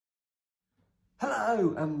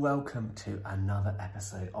Hello and welcome to another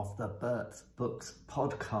episode of the Bert's Books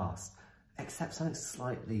podcast, except something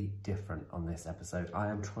slightly different on this episode. I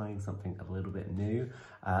am trying something a little bit new,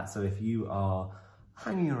 so if you are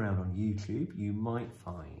hanging around on YouTube, you might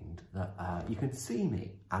find that you can see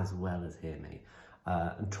me as well as hear me.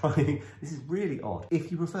 This is really odd. If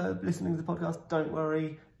you prefer listening to the podcast, don't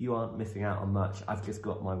worry, you aren't missing out on much. I've just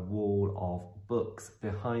got my wall of books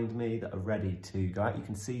behind me that are ready to go out. You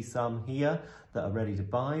can see some here that are ready to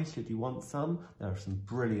buy should you want some. There are some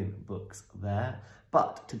brilliant books there.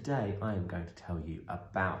 But today I am going to tell you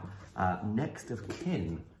about Next of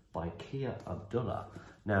Kin by Kia Abdullah.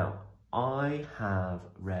 Now, I have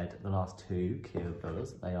read the last two Kia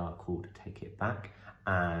Abdullahs. They are called Take It Back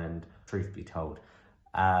and Truth Be Told.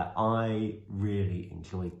 I really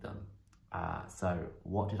enjoyed them. So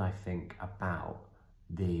what did I think about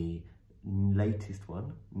the latest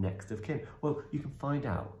one, Next of Kin? Well, you can find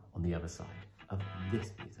out on the other side of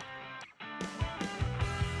this music.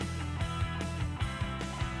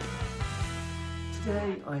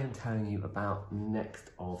 Today I am telling you about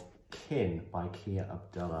Next of Kin by Kia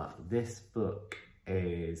Abdullah. This book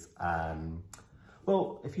is,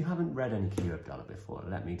 well, if you haven't read any Kia Abdullah before,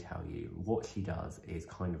 let me tell you, what she does is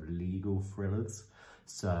kind of legal thrillers.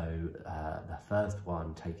 So the first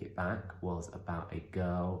one, Take It Back, was about a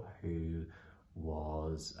girl who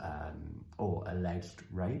was, or alleged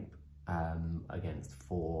rape against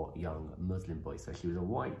 4 young Muslim boys. So she was a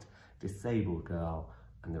white, disabled girl,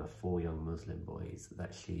 and there were 4 young Muslim boys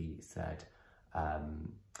that she said,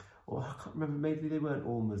 well, I can't remember, maybe they weren't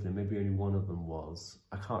all Muslim, maybe only one of them was,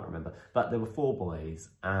 I can't remember. But there were 4 boys,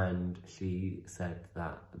 and she said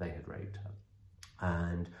that they had raped her.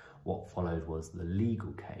 And what followed was the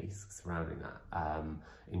legal case surrounding that,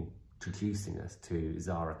 introducing us to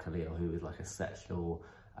Zara Khalil, who was like a sexual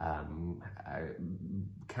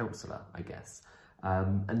counsellor, I guess.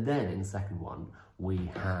 And then in the second one, we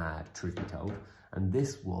had Truth Be Told, and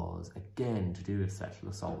this was, again, to do with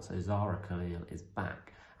sexual assault. So Zara Khalil is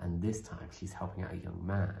back, and this time she's helping out a young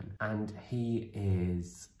man, and he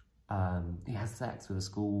is, he has sex with a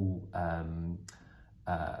school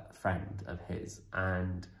friend of his,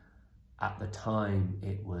 and at the time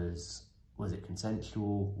it was it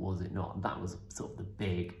consensual, was it not? That was sort of the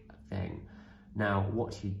big thing. Now,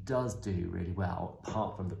 what she does do really well,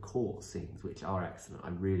 apart from the court scenes, which are excellent, I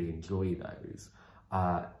really enjoy those,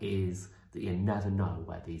 is that you never know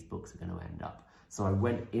where these books are going to end up. So I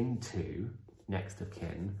went into Next of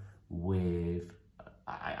Kin with,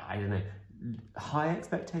 I don't know, high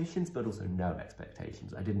expectations, but also no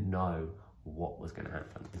expectations. I didn't know what was going to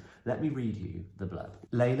happen. Let me read you the blurb.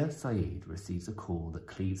 Layla Saeed receives a call that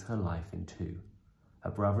cleaves her life in two. Her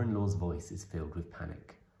brother-in-law's voice is filled with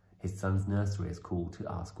panic. His son's nursery is called to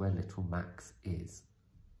ask where little Max is.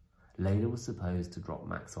 Layla was supposed to drop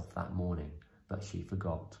Max off that morning, but she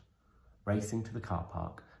forgot. Racing to the car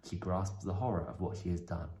park, she grasps the horror of what she has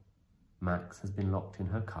done. Max has been locked in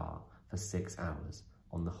her car for 6 hours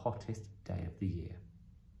on the hottest day of the year.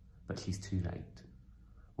 But she's too late.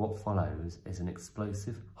 What follows is an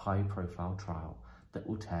explosive, high-profile trial that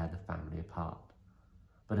will tear the family apart.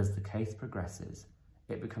 But as the case progresses,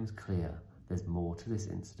 it becomes clear there's more to this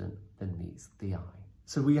incident than meets the eye.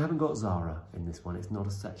 So we haven't got Zara in this one. It's not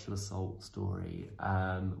a sexual assault story,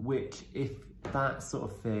 which, if that sort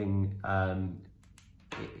of thing,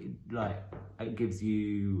 it gives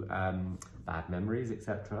you bad memories,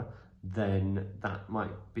 etc., then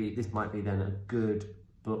this might be then a good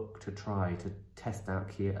book to try to test out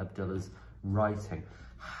Kia Abdullah's writing.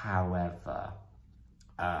 However,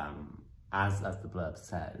 as the blurb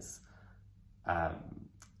says,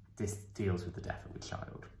 this deals with the death of a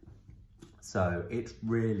child. So it's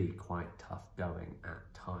really quite tough going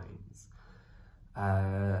at times.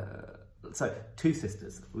 So 2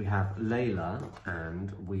 sisters. We have Layla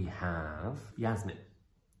and we have Yasmin.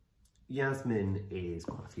 Yasmin is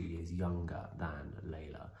quite a few years younger than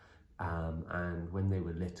Layla. And when they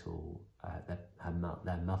were little,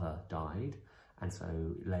 their mother died, and so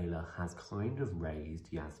Layla has kind of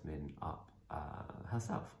raised Yasmin up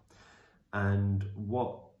herself. And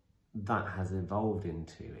what that has evolved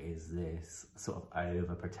into is this sort of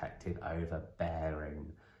overprotective,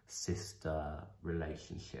 overbearing sister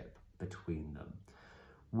relationship between them.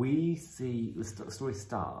 We see, the story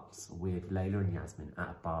starts with Layla and Yasmin at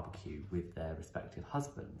a barbecue with their respective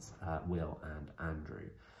husbands, Will and Andrew.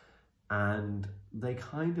 And they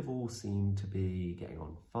kind of all seem to be getting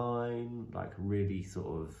on fine, like really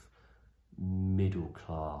sort of middle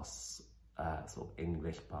class, sort of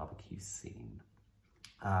English barbecue scene.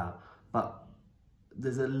 But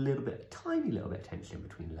there's a little bit, tiny little bit of tension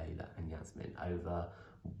between Layla and Yasmin over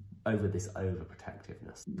over this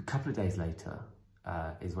overprotectiveness. A couple of days later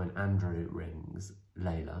is when Andrew rings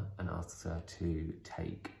Layla and asks her to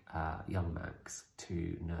take young Max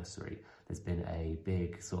to nursery. There's been a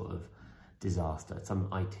big sort of disaster, some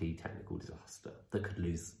IT technical disaster that could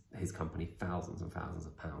lose his company thousands and thousands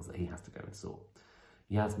of pounds that he has to go and sort.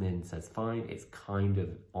 Yasmin says fine, it's kind of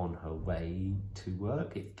on her way to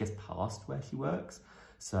work, it gets past where she works,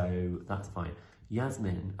 so that's fine.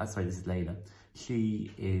 Yasmin, sorry, this is Layla,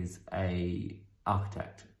 she is a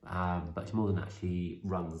architect, but more than that, she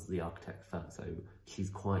runs the architect firm, so she's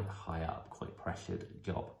quite high up, quite pressured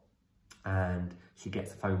job. And she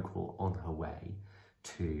gets a phone call on her way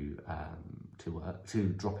to work, to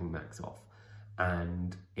dropping Max off,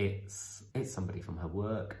 and it's somebody from her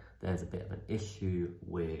work. There's a bit of an issue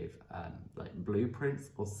with like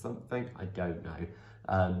blueprints or something, I don't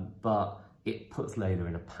know, but it puts Layla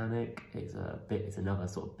in a panic. It's another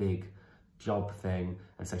sort of big job thing,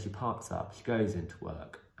 and so she parks up, she goes into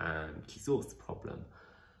work, and she sorts the problem,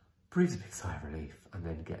 breathes a big sigh of relief, and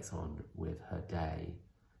then gets on with her day.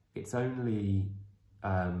 It's only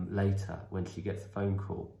later when she gets a phone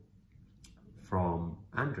call from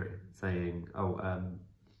Andrew saying,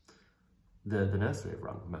 the nursery have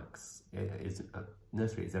rung Max.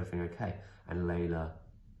 Nursery, is everything okay? And Layla,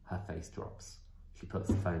 her face drops. She puts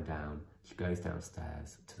the phone down, she goes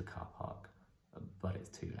downstairs to the car park, but it's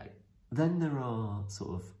too late. Then there are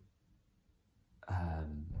sort of,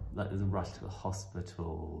 like there's a rush to the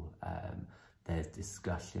hospital, there's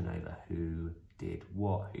discussion over who did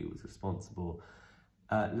what, who was responsible.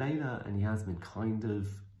 Layla and Yasmin kind of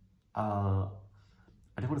are,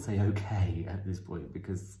 I don't want to say okay at this point,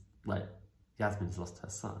 because like Yasmin's lost her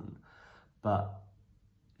son, but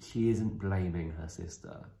she isn't blaming her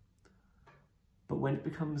sister. But when it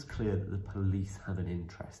becomes clear that the police have an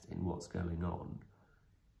interest in what's going on,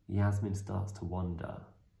 Yasmin starts to wonder,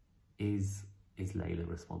 is Layla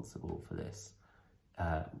responsible for this?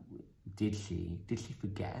 Did she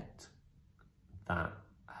forget that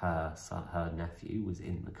her nephew was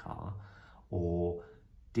in the car, or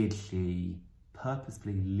did she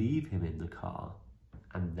purposefully leave him in the car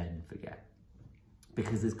and then forget?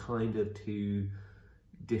 Because there's kind of two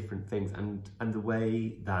different things, and the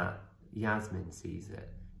way that Yasmin sees it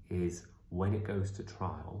is when it goes to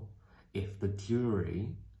trial, if the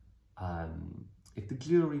jury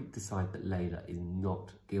decide that Layla is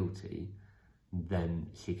not guilty, then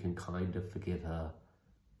she can kind of forgive her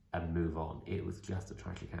and move on. It was just a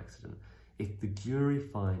tragic accident. If the jury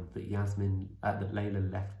find that that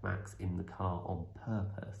Layla left Max in the car on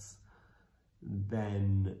purpose,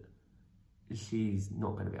 then she's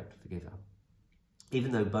not going to be able to forgive her.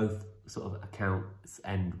 Even though both sort of accounts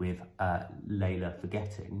end with Layla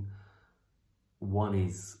forgetting, one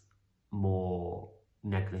is more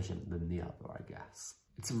negligent than the other, I guess.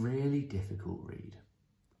 It's a really difficult read.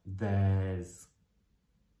 There's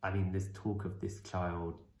talk of this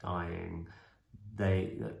child dying.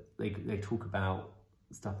 They talk about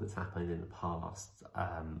stuff that's happened in the past,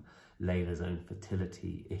 Layla's own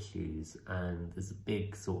fertility issues, and there's a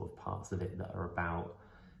big sort of parts of it that are about,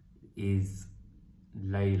 is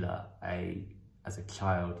Layla as a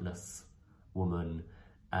childless woman,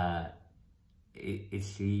 is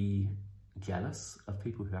she jealous of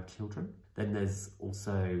people who have children? Then there's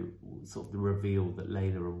also sort of the reveal that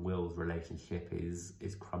Layla and Will's relationship is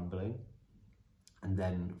crumbling. And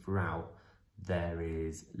then throughout, there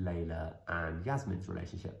is Layla and Yasmin's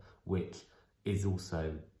relationship, which is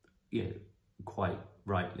also, quite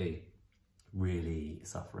rightly really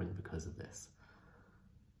suffering because of this.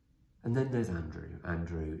 And then there's Andrew.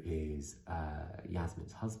 Andrew is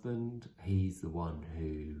Yasmin's husband. He's the one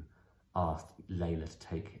who asked Layla to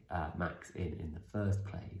take Max in the first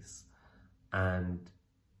place. And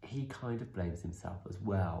he kind of blames himself as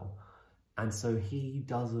well. And so he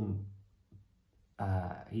doesn't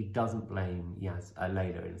blame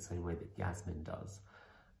Layla in the same way that Yasmin does.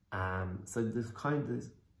 So there's kind of this,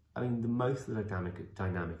 the most of the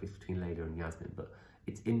dynamic is between Layla and Yasmin, but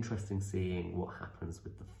it's interesting seeing what happens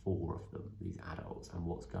with the four of them, these adults, and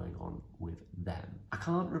what's going on with them. I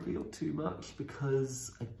can't reveal too much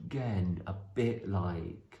because, again, a bit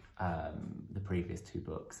like the previous two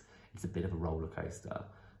books, it's a bit of a roller coaster.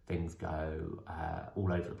 Things go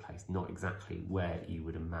all over the place, not exactly where you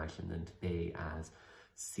would imagine them to be, as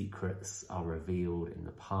secrets are revealed in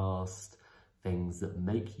the past, things that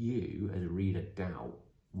make you, as a reader, doubt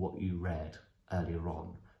what you read earlier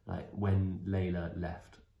on. Like when Layla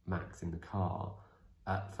left Max in the car,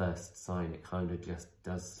 at first sign it kind of just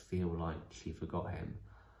does feel like she forgot him.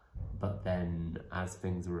 But then as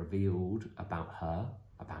things are revealed about her,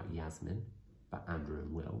 about Yasmin, about Andrew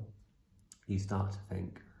and Will, you start to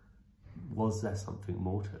think, was there something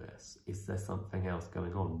more to this? Is there something else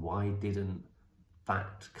going on? Why didn't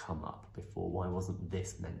that come up before? Why wasn't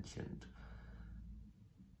this mentioned?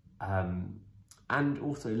 And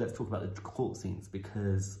also, let's talk about the court scenes,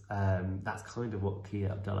 because that's kind of what Kia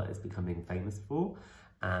Abdullah is becoming famous for,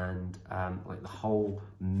 and like the whole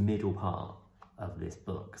middle part of this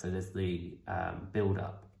book. So there's the build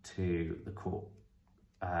up to the court,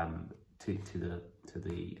 to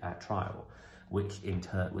the trial, which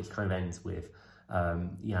kind of ends with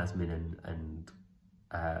Yasmin and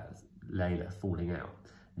Layla falling out.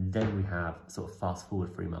 Then we have sort of fast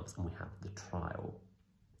forward 3 months and we have the trial.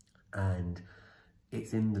 And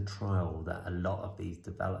it's in the trial that a lot of these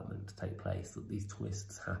developments take place, that these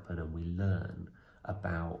twists happen and we learn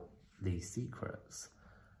about these secrets.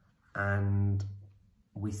 And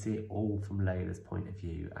we see it all from Layla's point of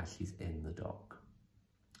view as she's in the dock.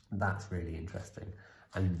 That's really interesting.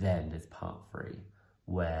 And then there's part 3,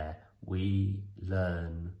 where we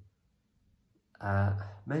learn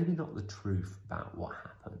maybe not the truth about what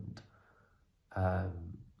happened,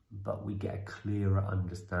 but we get a clearer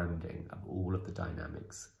understanding of all of the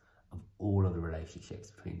dynamics, of all of the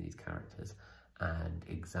relationships between these characters, and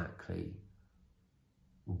exactly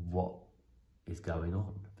what is going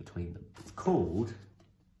on between them. It's called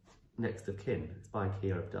Next of Kin. It's by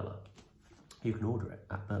Kia Abdullah. You can order it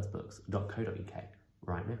at birdsbooks.co.uk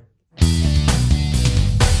right now.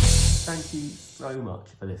 Thank you so much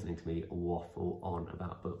for listening to me waffle on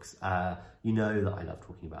about books. You know that I love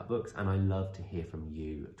talking about books, and I love to hear from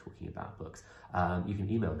you talking about books. You can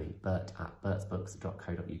email me,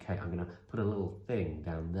 bert@birdsbooks.co.uk. I'm going to put a little thing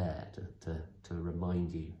down there to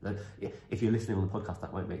remind you. If you're listening on the podcast,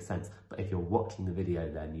 that won't make sense, but if you're watching the video,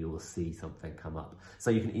 then you will see something come up. So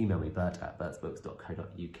you can email me,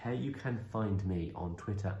 bert@birdsbooks.co.uk. You can find me on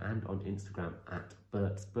Twitter and on Instagram at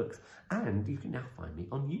birdsbooks, and you can now find me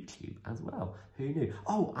on YouTube as well. Who knew?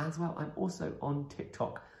 Oh, as well, I'm also on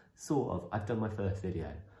TikTok, sort of. I've done my first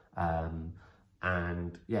video.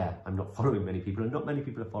 And yeah, I'm not following many people, and not many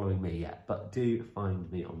people are following me yet, but do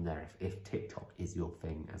find me on there if TikTok is your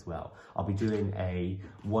thing as well. I'll be doing a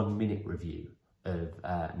 1-minute review of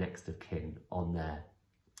Next of Kin on there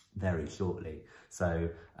very shortly. So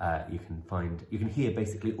you can hear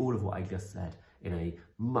basically all of what I just said in a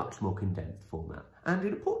much more condensed format, and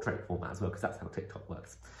in a portrait format as well, because that's how TikTok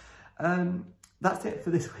works. That's it for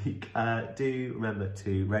this week. Do remember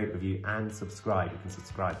to rate, review and subscribe. You can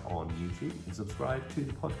subscribe on YouTube, you can subscribe to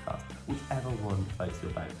the podcast, whichever one floats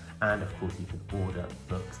your boat. And of course you can order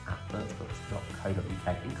books at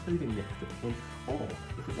birdsbooks.co.uk, including Next of Kin, or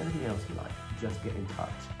if there's anything else you like, just get in touch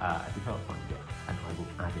if you can't find it, and I will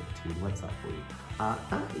add it to the website for you.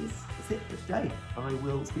 That's it for today. I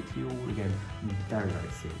will speak to you all again very,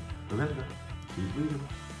 very soon. Remember, keep reading.